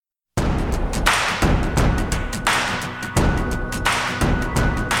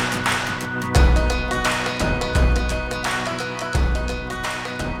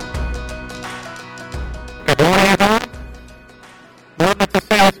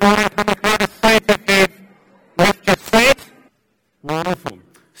morning. Can we have a sight of you? Lift your seat. Wonderful.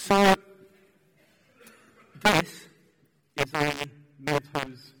 So, this is a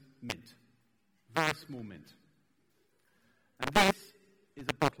Mentos mint. Very small mint. And this is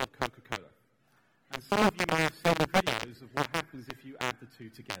a bottle of Coca-Cola. And some of you may have seen the videos of what happens if you add the two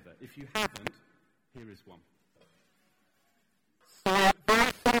together. If you haven't, here is one. So,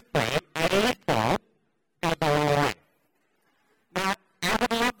 very simply, a little goes a long way. Now, I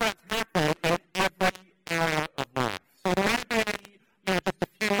would love that to happen in every area of life. So maybe, just a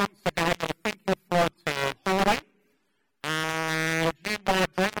few months ago, you were thinking forward to a holiday, and you were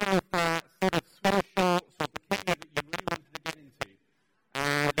dreaming of that sort of swim shorts or bikini that you really wanted to get into.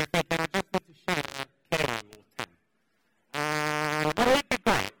 And you're thinking, I just need to share a kilo or 10. And wouldn't it be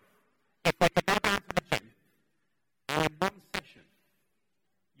great if we could go down to the gym, and in one session,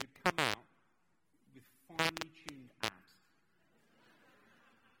 you'd come out with finely tuned abs,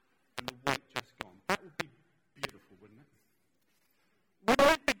 and the weight just gone. That would be beautiful, wouldn't it?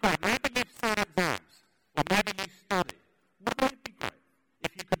 Wouldn't it be great? Maybe you've sat exams, or maybe you study. Wouldn't it be great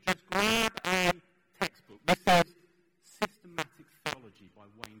if you could just grab a textbook? This is Systematic Theology by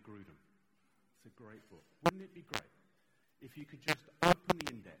Wayne Grudem. It's a great book. Wouldn't it be great if you could just open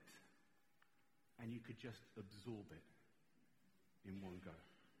the index and you could just absorb it in one go?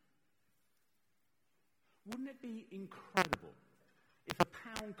 Wouldn't it be incredible if a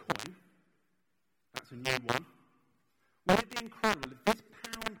pound coin, that's a new one, wouldn't it be incredible if this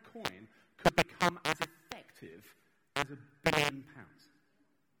pound coin could become as effective as £1 billion?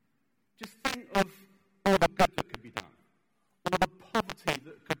 Just think of all the good that could be done, all the poverty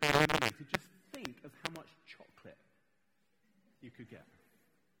that could be eliminated. Just think of how much chocolate you could get.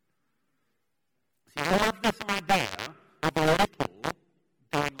 See, I love this idea of a little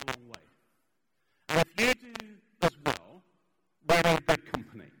going a long way. And if you do as well, we're in good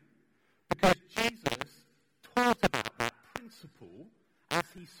company. Because Jesus taught about that principle as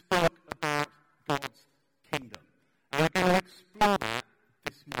he spoke about God's kingdom. And we're going to explore that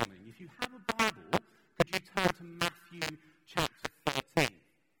this morning. If you have a Bible, could you turn to Matthew chapter 13?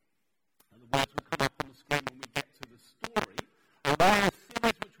 And the words will come up on the screen when we get to the story. And we're in a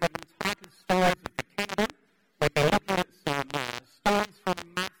series which we've entitled Stories of the Kingdom. We've been looking at some stories from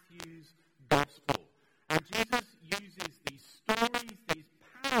Matthew's Gospel. And Jesus uses these stories, these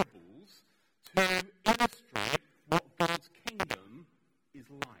parables, to illustrate what God's kingdom is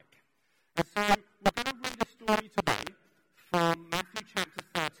like. And so we're going to read a story today from Matthew chapter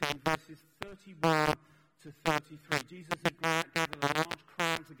 13, verses 31 to 33. Jesus had gathered a large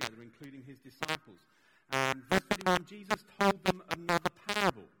crowd together, including his disciples. And verse 31, Jesus told them another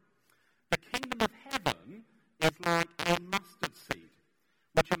parable. The kingdom of heaven is like a mustard seed,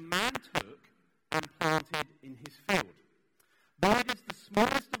 which a man took and planted in his field. Though it is the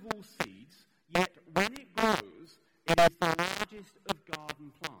smallest of all seeds, yet when it grows, it is the largest of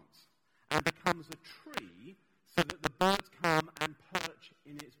garden plants, and becomes a tree so that the birds come and perch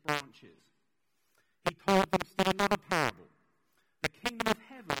in its branches. He told them still another parable. The kingdom of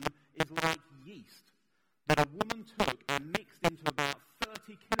heaven is like yeast that a woman took and mixed into about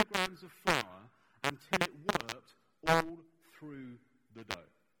 30 kilograms of flour until it worked all through the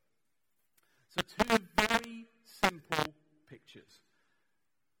dough. So two very simple pictures.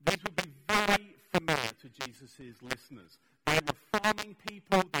 These would be very familiar to Jesus' listeners. They were farming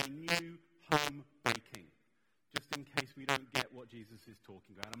people, they knew home baking. Just in case we don't get what Jesus is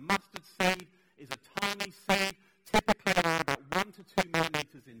talking about. A mustard seed is a tiny seed, typically around about 1 to 2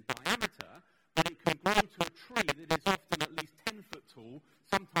 millimeters in diameter, but it can grow to a tree that is often at least 10 foot tall,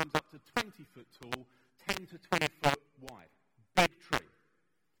 sometimes up to 20 foot tall, 10 to 20 foot wide. Big tree.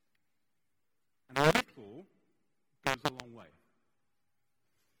 And a little goes a long way.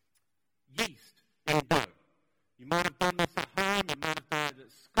 Yeast in dough. You might have done this at home, you might have done it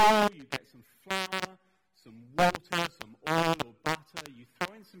at school, you get some flour, some water, some oil or butter, you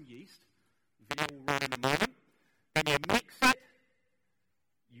throw in some yeast, video will run in a moment, then you mix it,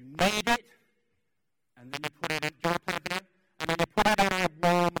 you knead it, and then you put it in, do you want to play a video? And then you put it in a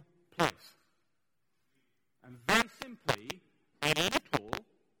warm place. And very simply, a little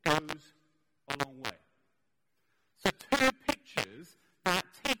goes a long way. So two pictures that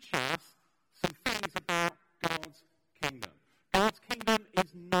teach us some things about God's kingdom. God's kingdom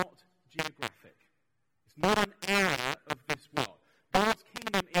is not geographic. It's not an area of this world. God's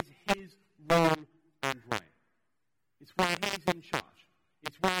kingdom is his rule and reign. It's where he's in charge.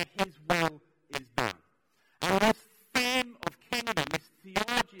 It's where his will is done. And this theme of kingdom, this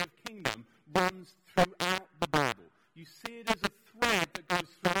theology of kingdom, runs throughout the Bible. You see it as a thread that goes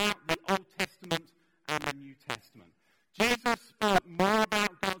throughout the Old Testament and the New Testament. Jesus spoke more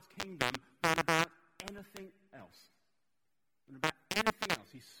about God's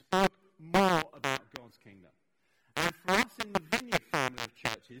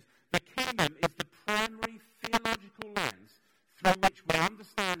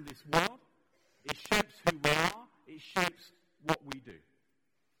understand this world. It shapes who we are. It shapes what we do.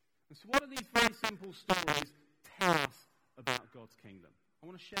 And so what do these very simple stories tell us about God's kingdom? I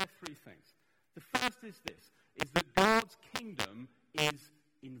want to share three things. The first is this, is that God's kingdom is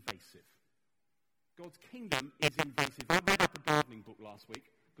invasive. God's kingdom is invasive. I read up a gardening book last week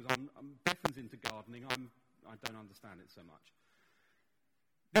because Bethan's into gardening. I don't understand it so much.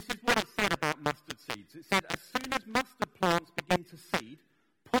 This is what it said about mustard seeds. It said, as soon as mustard plants begin to seed,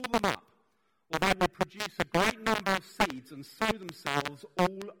 pull them up, or they will produce a great number of seeds and sow themselves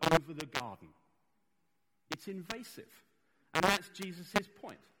all over the garden. It's invasive. And that's Jesus'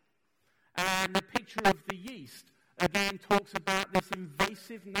 point. And the picture of the yeast, again, talks about this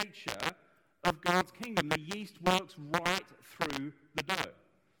invasive nature of God's kingdom. The yeast works right through the dough.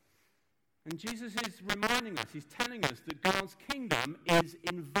 And Jesus is reminding us, he's telling us that God's kingdom is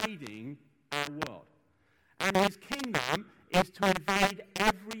invading our world. And his kingdom is to invade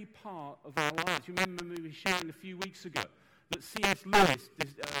every part of our lives. You remember we were sharing a few weeks ago that C.S. Lewis,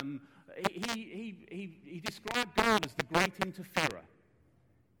 he described God as the great interferer.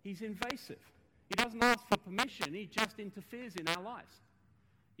 He's invasive. He doesn't ask for permission, he just interferes in our lives.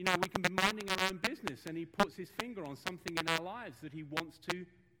 You know, we can be minding our own business and he puts his finger on something in our lives that he wants to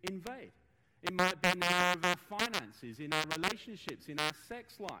invade. It might be in the area of our finances, in our relationships, in our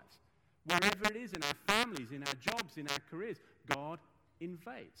sex lives, wherever it is, in our families, in our jobs, in our careers. God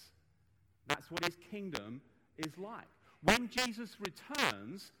invades. That's what his kingdom is like. When Jesus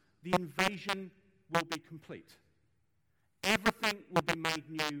returns, the invasion will be complete. Everything will be made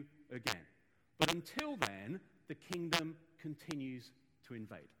new again. But until then, the kingdom continues to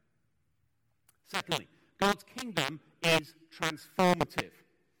invade. Secondly, God's kingdom is transformative.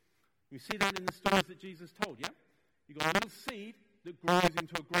 You see that in the stories that Jesus told, yeah? You've got a little seed that grows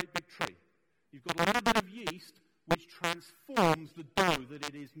into a great big tree. You've got a little bit of yeast which transforms the dough that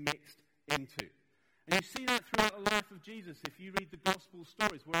it is mixed into. And you see that throughout the life of Jesus. If you read the gospel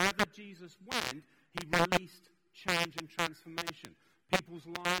stories, wherever Jesus went, he released change and transformation. People's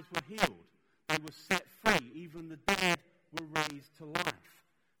lives were healed. They were set free. Even the dead were raised to life.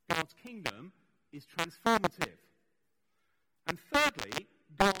 God's kingdom is transformative. And thirdly,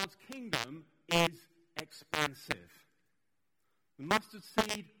 God's kingdom is expansive. The mustard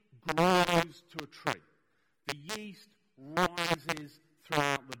seed grows to a tree. The yeast rises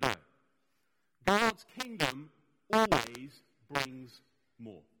throughout the dough. God's kingdom always brings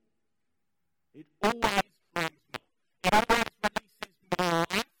more. It always brings more. It always releases more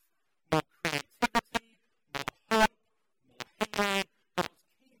life, more creativity, more hope, more healing. God's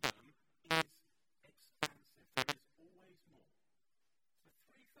kingdom is expansive. There is always more. So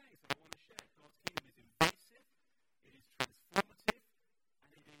three things that I want to share. God's kingdom is invasive, it is transformative,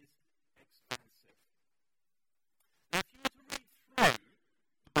 and it is expansive. Now, if you were to read through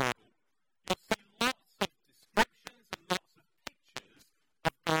the Bible, you'll see lots of descriptions and lots of pictures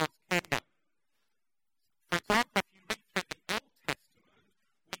of God's kingdom.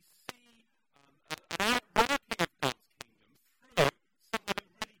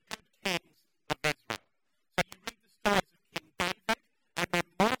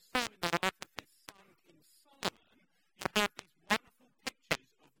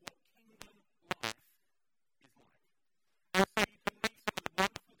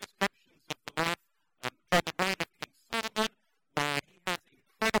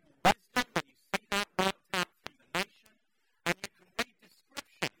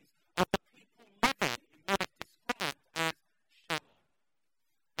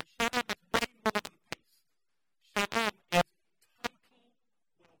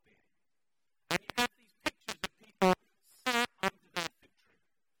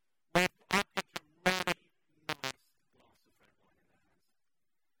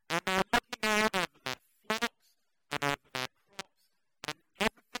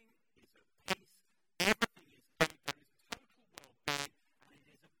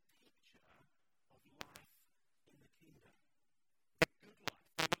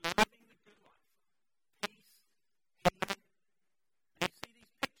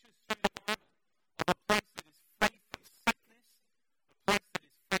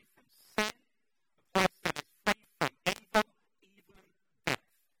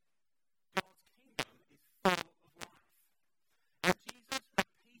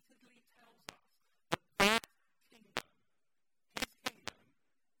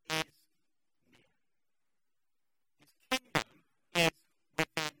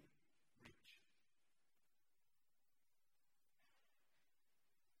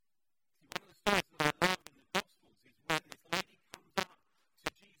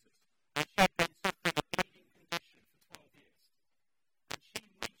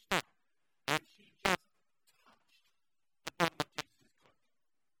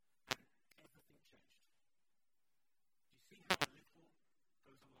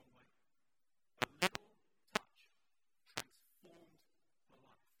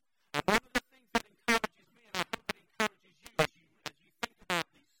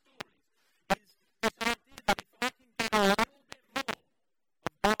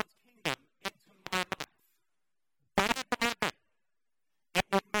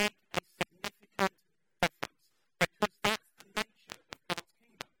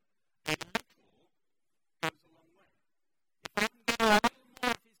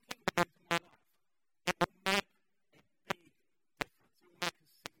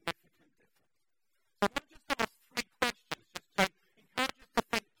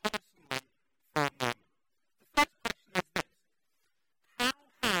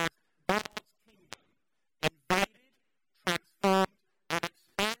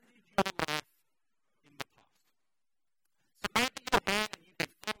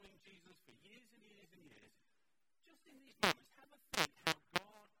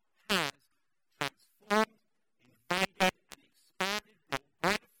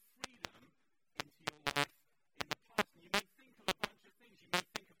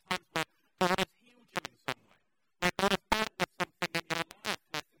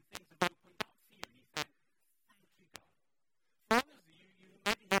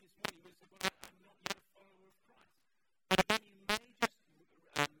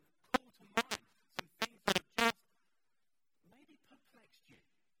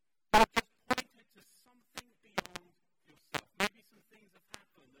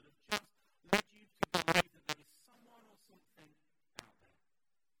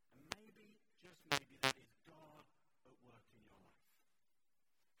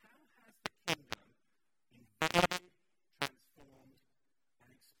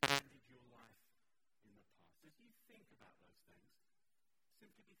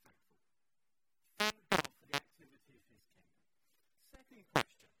 Simply be thankful. Thank God for the activity of his kingdom. Second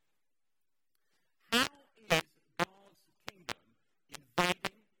question. How is God's kingdom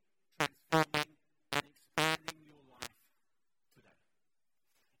invading, transforming, and expanding your life today?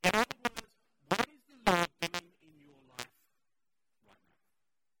 In other words, what is the Lord doing in your life right now?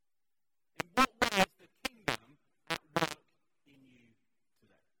 In what way is the kingdom at work in you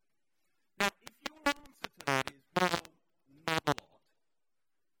today? Now, if your answer to that is, well, not a lot,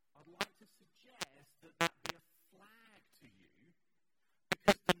 I'd like to suggest that that be a flag to you,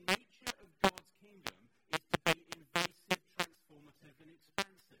 because the nature of God's kingdom is to be invasive, transformative, and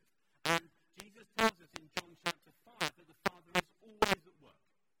expansive. And Jesus tells us in John chapter 5 that the Father is always at work.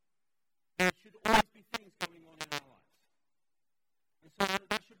 There should always be things going on in our lives. And so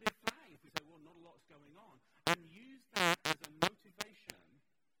that should be a flag if we say, well, not a lot's going on. And use that as a motivation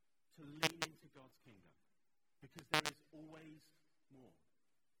to lean into God's kingdom. Because there is always more.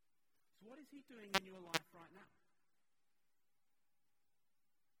 So what is he doing in your life right now?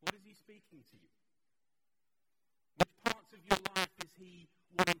 What is he speaking to you? Which parts of your life is he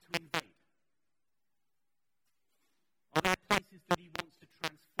wanting to invade? Are there places that he wants to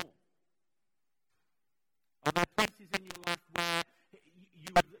transform? Are there places in your life where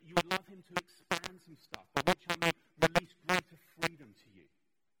you would love him to expand some stuff, by which I mean release greater freedom to you,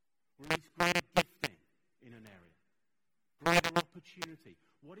 release greater gifting in an area, greater opportunity?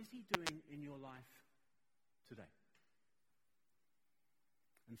 What is he doing in your life today?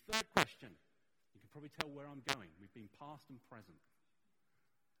 And third question, you can probably tell where I'm going. We've been past and present.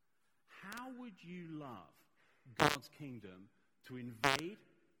 How would you love God's kingdom to invade,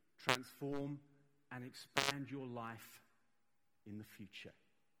 transform, and expand your life in the future?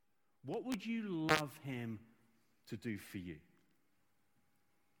 What would you love him to do for you?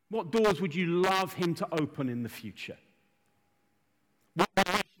 What doors would you love him to open in the future? What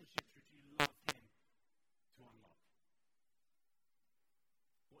relationships would you love him to unlock?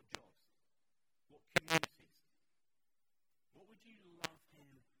 What jobs? What communities? What would you love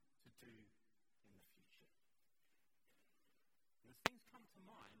him to do in the future? And as things come to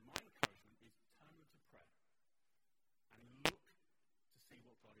mind, my encouragement is turn to prayer and look to see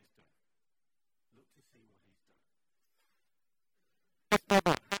what God is doing. Look to see what he's done. Let's move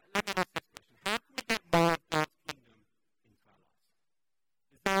on. Let me ask this question. How can we get more of God's kingdom into our lives?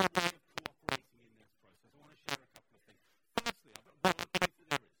 Is there a way of cooperating in this process? I want to share a couple of things. Firstly, I believe that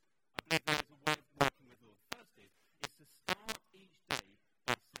there is. I believe there is a way of working with the Lord. First is to start each day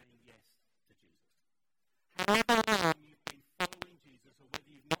by saying yes to Jesus. However long you've been following Jesus, or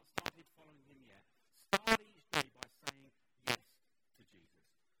whether you've not started following him yet, start each day by saying yes to Jesus.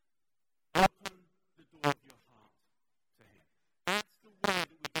 Open the door of your heart to him. That's the way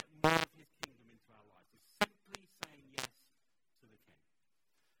that we get more of his kingdom into our lives, is simply saying yes to the King.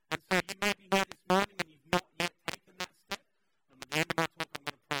 And so you may be here this morning and you've not yet taken that step. And at the end of my talk, I'm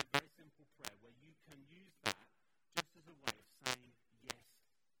going to pray a very simple prayer where you can use that just as a way of saying yes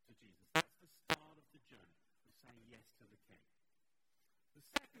to Jesus. That's the start of the journey, of saying yes to the King. The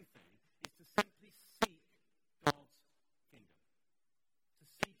second thing is to simply seek God's kingdom. To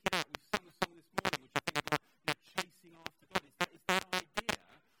seek it out. We've sung a song this morning which is about chasing after God. It's that idea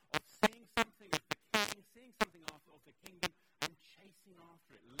of seeing something of the King, seeing something of the kingdom, and chasing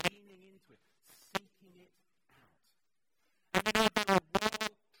after it, leaning into it, seeking it out. And you know, there are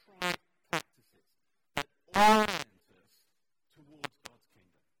well-tried practices that orient us towards God's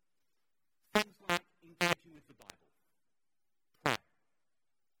kingdom. Things like engaging with the Bible, prayer,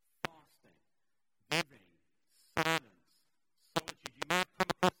 fasting, giving, silence, solitude. You may have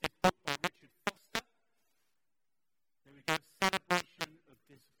come across this book by Richard Foster. There we go, Celebration of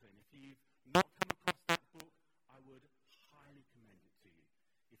Discipline. If you've not come across that book, I would highly commend it to you.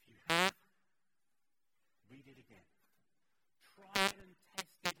 If you have, read it again. Tried and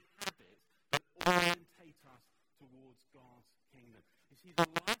tested habits that orientate us towards God's kingdom. You see, the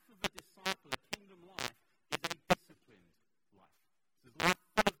life of a disciple, a kingdom life, is a disciplined life. It's a life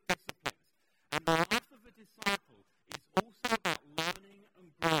full of disciplines. And the life of a disciple is also about learning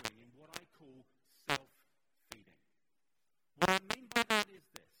and growing in what I call self-feeding. What I mean by that is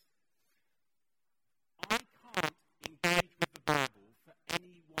this. I can't engage with the Bible for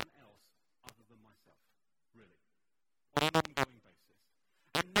anyone else other than myself, really, on an ongoing basis.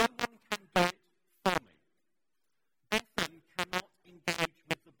 And no one can do it for me. Bethan cannot engage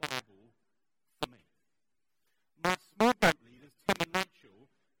with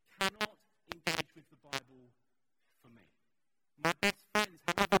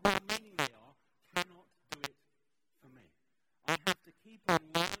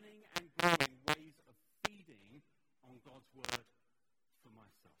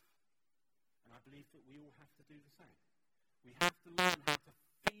believe that we all have to do the same. We have to learn how to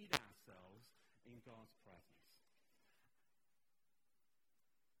feed ourselves in God's presence.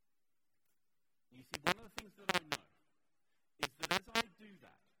 You see, one of the things that I know is that as I do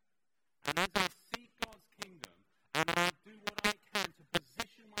that, and as I seek God's kingdom, and I do what I can to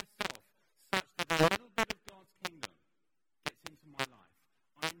position myself such that a little bit of God's kingdom gets into my life,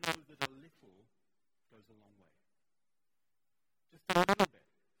 I know that a little goes a long way. Just a little bit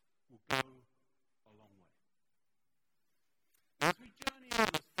will go a long way. As we journey on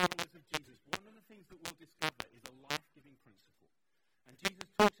as followers of Jesus, one of the things that we'll discover is a life-giving principle. And Jesus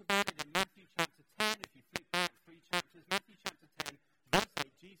talks about it in Matthew chapter 10. If you flip back 3 chapters, Matthew chapter 10, verse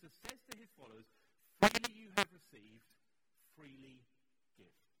 8, Jesus says to his followers, freely you have received, freely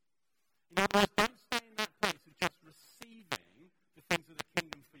give. In other words, don't stay in that place of just receiving the things of the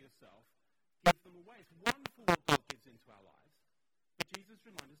kingdom for yourself. Give them away. It's wonderful what God gives into our lives. But Jesus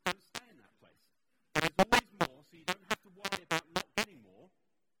reminds us, don't stay in that place. There's always more, so you don't have to worry about not getting more.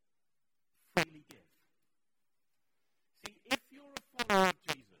 Freely give. See, if you're a follower of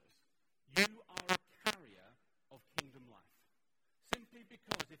Jesus, you are a carrier of kingdom life. Simply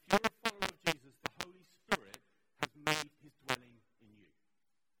because if you're a follower of Jesus, the Holy Spirit has made his dwelling in you.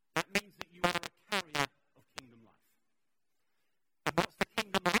 That means that you are a carrier of kingdom life. And what's the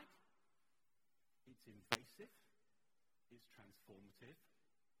kingdom like? It's invasive, it's transformative,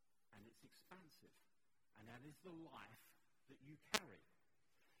 and it's expansive. And that is the life that you carry.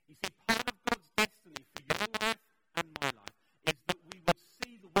 You see, part of God's destiny for your life and my life is that we would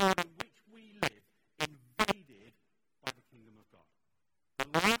see the world in which we live invaded by the kingdom of God.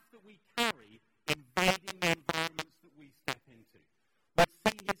 The life that we carry invading the environments that we step into. We'd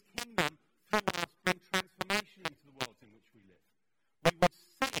see his kingdom through us bring transformation into the worlds in which we live. We would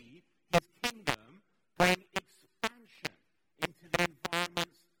see his kingdom bring expansion into the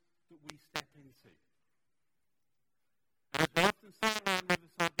environments that we step into. And as we often say around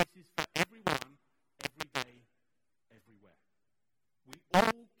Riverside, this is for everyone, every day, everywhere. We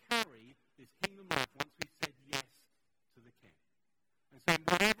all carry this kingdom life once we've said yes to the King. And so in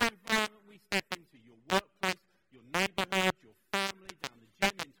whatever environment we step into, your workplace, your neighborhood, your family, down the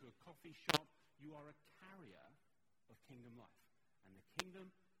gym, into a coffee shop, you are a carrier of kingdom life. And the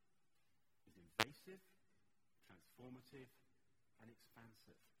kingdom is invasive, transformative, and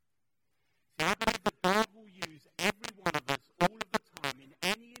expansive. See, I believe that God will use every one of us all of the time in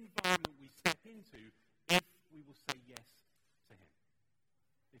any environment we step into if we will say yes to him.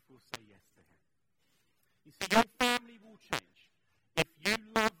 If we'll say yes to him. You see, your family will change if you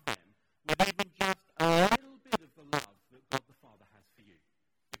love them with even just a little bit of the love that God the Father has for you.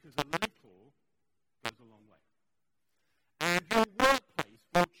 Because a little goes a long way. And your workplace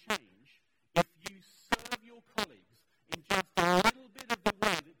will change if you serve your colleagues in just a little bit of the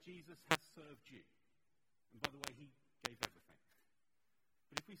way that Jesus has served you. And by the way, he gave everything.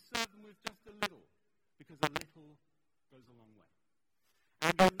 But if we serve them with just a little, because a little goes a long way.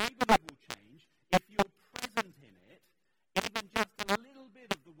 And your neighborhood will change if you're present in it, even just a little bit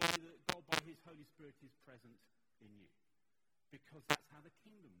of the way that God by his Holy Spirit is present in you. Because that's how the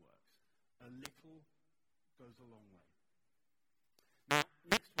kingdom works. A little goes a long way. Now,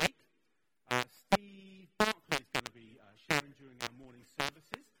 next week, Steve Barclay is going to be sharing during our morning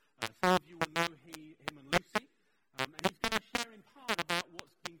services. Some of you will know him and Lucy. And he's going to share in part about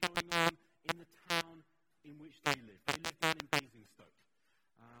what's been going on in the town in which they live. They live down in Basingstoke.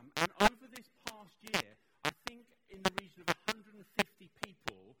 And over this past year, I think in the region of 150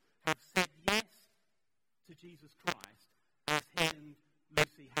 people have said yes to Jesus Christ as he and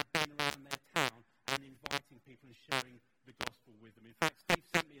Lucy have been around their town and inviting people and sharing the gospel with them. In fact, Steve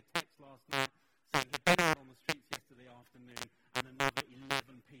sent me a text last night saying he'd been out on the streets yesterday afternoon and another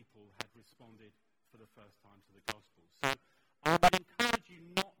 11 people had responded for the first time to the gospel. So I would encourage you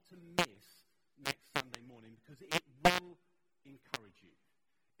not to miss next Sunday morning because it will encourage you.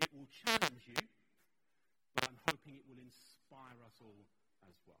 It will challenge you, but I'm hoping it will inspire us all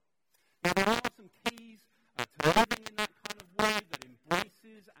as well. Now, there are some keys to living in that kind of way that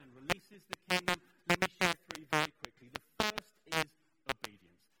embraces and releases the kingdom. Let me share 3 very quickly. The first is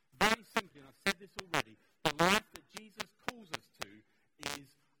obedience. Very simply, and I've said this already, the life that Jesus calls us to is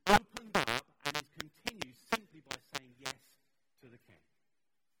opened up and is continued simply by saying yes to the King.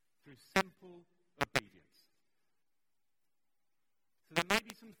 Through simple obedience. So there may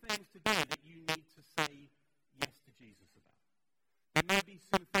be some things today that you need to say yes to Jesus about. There may be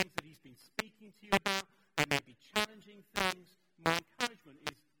some things that he's been speaking to you about. There may be challenging things. My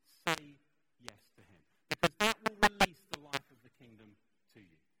encouragement is say yes to him. Because that will release the life of the kingdom to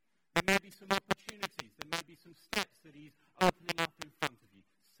you. There may be some opportunities. There may be some steps that he's opening up in front of you.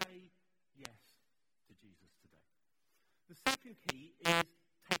 Say yes The second key is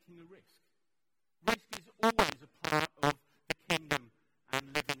taking a risk. Risk is always a part of the kingdom and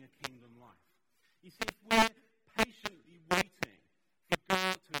living a kingdom life. You see, if we're patiently waiting for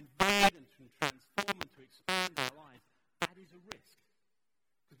God to invade and to transform and to expand our lives, that is a risk.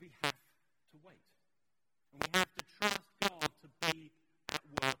 Because we have to wait. And we have to trust God to be at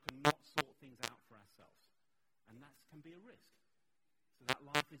work and not sort things out for ourselves. And that can be a risk. So that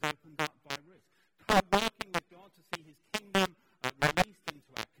life is opened up by risk. Co-working with God to see his kingdom released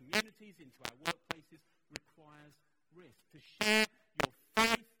into our communities, into our workplaces, requires risk. To share your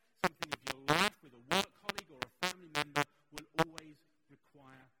faith, something of your life with a work colleague or a family member will always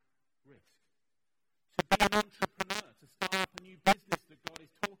require risk. To be an entrepreneur, to start up a new business that God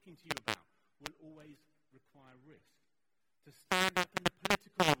is talking to you about will always require risk. To stand up in the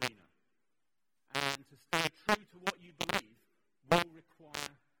political arena and to stay true to what you believe will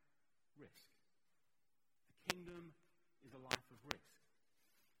require risk. The kingdom is a life of risk.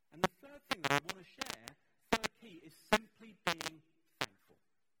 And the third thing that I want to share, third key, is simply being thankful.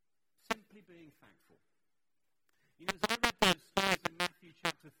 Simply being thankful. You know, as I read those stories in Matthew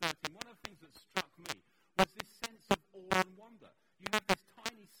chapter 13, one of the things that struck me was this sense of awe and wonder. You have this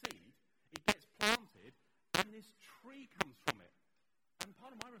tiny seed, it gets planted, and this tree comes from it. And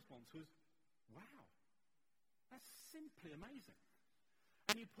part of my response was, wow, that's simply amazing.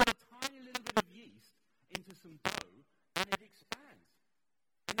 And you put a tiny little bit of yeast into some dough, and it expands.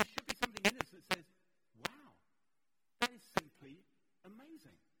 And there should be something in this that says, wow, that is simply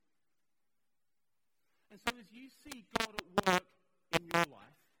amazing. And so as you see God at work in your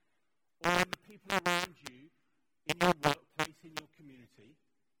life, or in the people around you, in your workplace, in your community,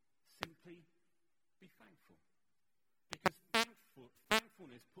 simply be thankful. Because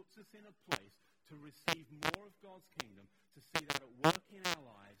thankfulness puts us in a place to receive more of God's kingdom, to see that at work in our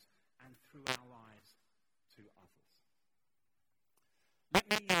lives and through our lives to others. Let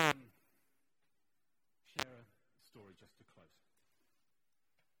me share a story just to close.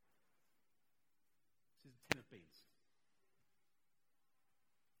 This is a tin of beans.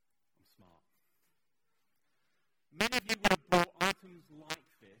 I'm smart. Many of you would have brought items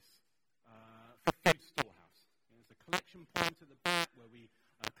like this for Food Storehouse. There's a collection point at the back where we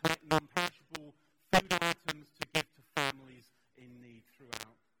collect non-perishable food items to give to families in need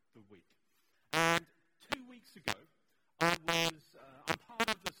throughout the week. And 2 weeks ago, I'm part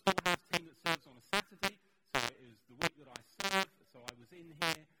of the Storehouse team that serves on a Saturday, so it was the week that I served, so I was in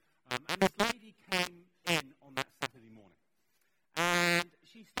here, and this lady came in on that Saturday morning. And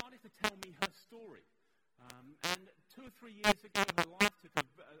she started to tell me her story. And 2 or 3 years ago, her life took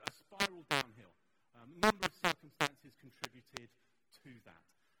a spiral downhill. A number of circumstances contributed to that.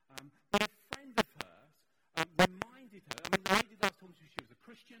 But a friend of hers reminded her, the lady that I told me she was a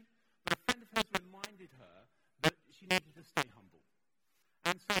Christian, but a friend of hers reminded her that she needed to stay humble.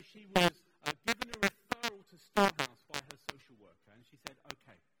 And so she was given a referral to Storehouse by her social worker, and she said,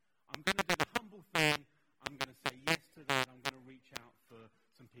 okay, I'm going to do the humble thing, I'm going to say yes to that, I'm going to reach out for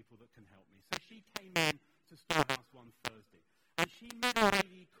some people that can help me. So she came in to Storehouse one Thursday, and she met a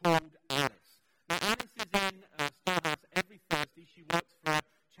lady called Alice. Now, Alice is in Storehouse every Thursday. She works for a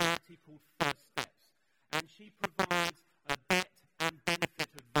charity called First Steps, and she provides debt and benefit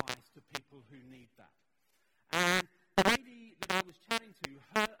advice to people who need that. And the lady that I was chatting to,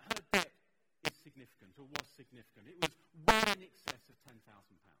 her debt is significant, or was significant. It was well in excess of £10,000.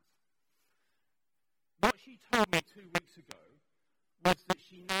 What she told me 2 weeks ago was that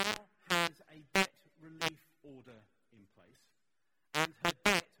she now has a debt relief order in place, and her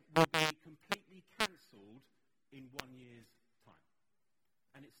debt will be completely cancelled in 1 year's time.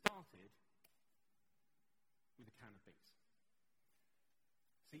 And it started with a can of beans.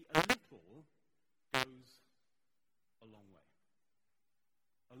 See, a little goes a long way.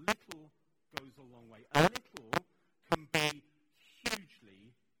 A little goes a long way. A little can be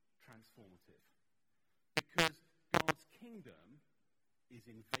hugely transformative, because God's kingdom is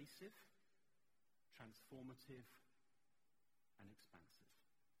invasive, transformative, and expansive.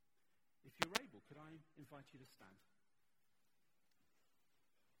 If you're able, could I invite you to stand?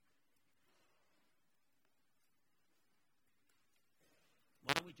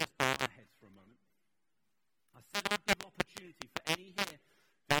 Why don't we just bow our heads for a moment? I said I'd give opportunity for any here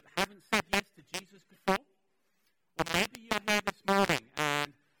that haven't said yes to Jesus before, or maybe you're here this morning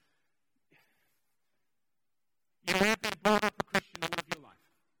and you may have been brought up a Christian all of your life,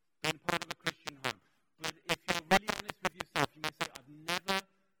 been part of a Christian home, but if you're really honest with yourself, you may say, I've never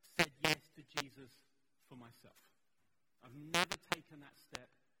said yes to Jesus for myself. I've never taken that step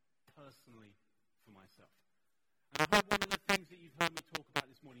personally for myself. And I hope one of the things that you've heard me talk about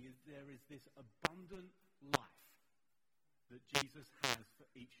this morning is there is this abundant life that Jesus has for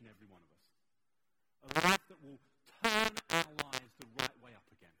each and every one of us. A life that will turn our lives the right way up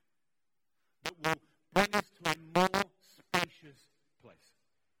again. That will bring us to a more spacious place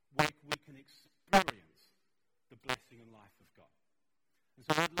where we can experience the blessing and life of God. And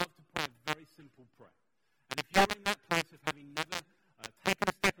so I'd love to pray a very simple prayer. And if you're in that place of having never taken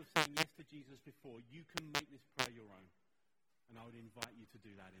a step of saying yes to Jesus before, you can make this prayer your own. And I would invite you to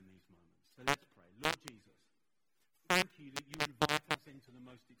do that in these moments. So let's pray. Lord Jesus, thank you that you invite us into the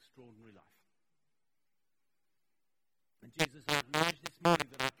most extraordinary life. And Jesus, I acknowledge this morning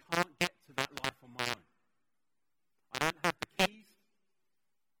that I can't get to that life on my own. I don't have the keys.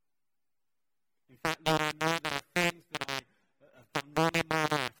 In fact, Lord, I know there are things that I have done wrong in my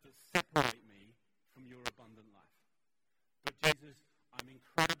life that separate me from your abundant life. But Jesus, I'm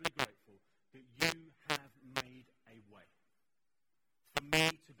incredibly grateful that you have made a way for me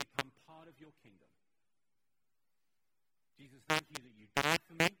to become part of your kingdom. Jesus, thank you that you died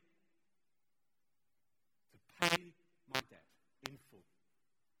for me to pay my debt in full.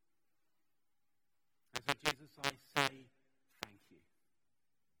 And so, Jesus, I say thank you.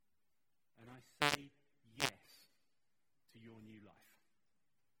 And I say yes to your new life.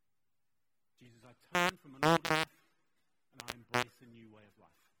 Jesus, I turn from an old life and I embrace a new way of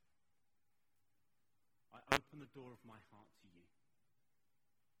life. I open the door of my heart to you.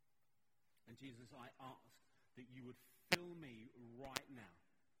 And Jesus, I ask that you would fill me right now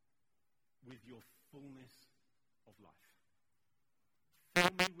with your fullness of life.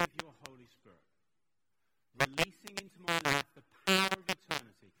 Fill me with your Holy Spirit, releasing into my life the power of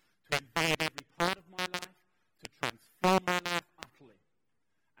eternity to invade every part of my life, to transform my life utterly,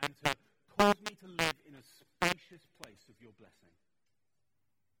 and to cause me to live in a spacious place of your blessing.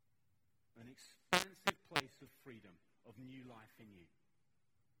 An expansive place of freedom, of new life in you.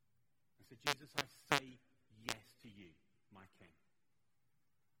 And so, Jesus, I say yes to you, my King.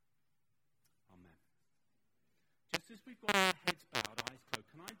 Amen. Just as we've got our heads bowed, eyes closed,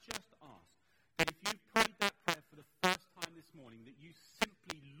 can I just ask that if you've prayed that prayer for the first time this morning, that you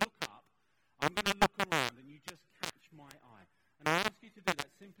simply look up. I'm going to look around and you just catch my eye. And I ask you to do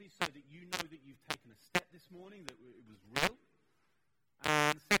that simply so that you know that you've taken a step this morning, that it was real.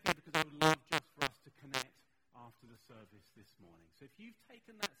 And second, because I would love just for us to connect after the service this morning. So if you've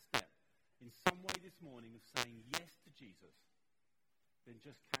taken that step in some way this morning of saying yes to Jesus, then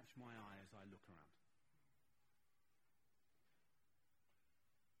just catch my eye as I look around.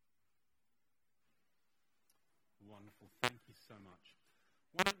 Wonderful. Thank you so much.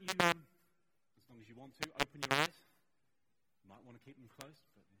 Why don't you, as long as you want to, open your eyes. You might want to keep them closed,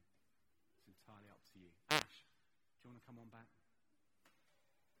 but it's entirely up to you. Ash, do you want to come on back?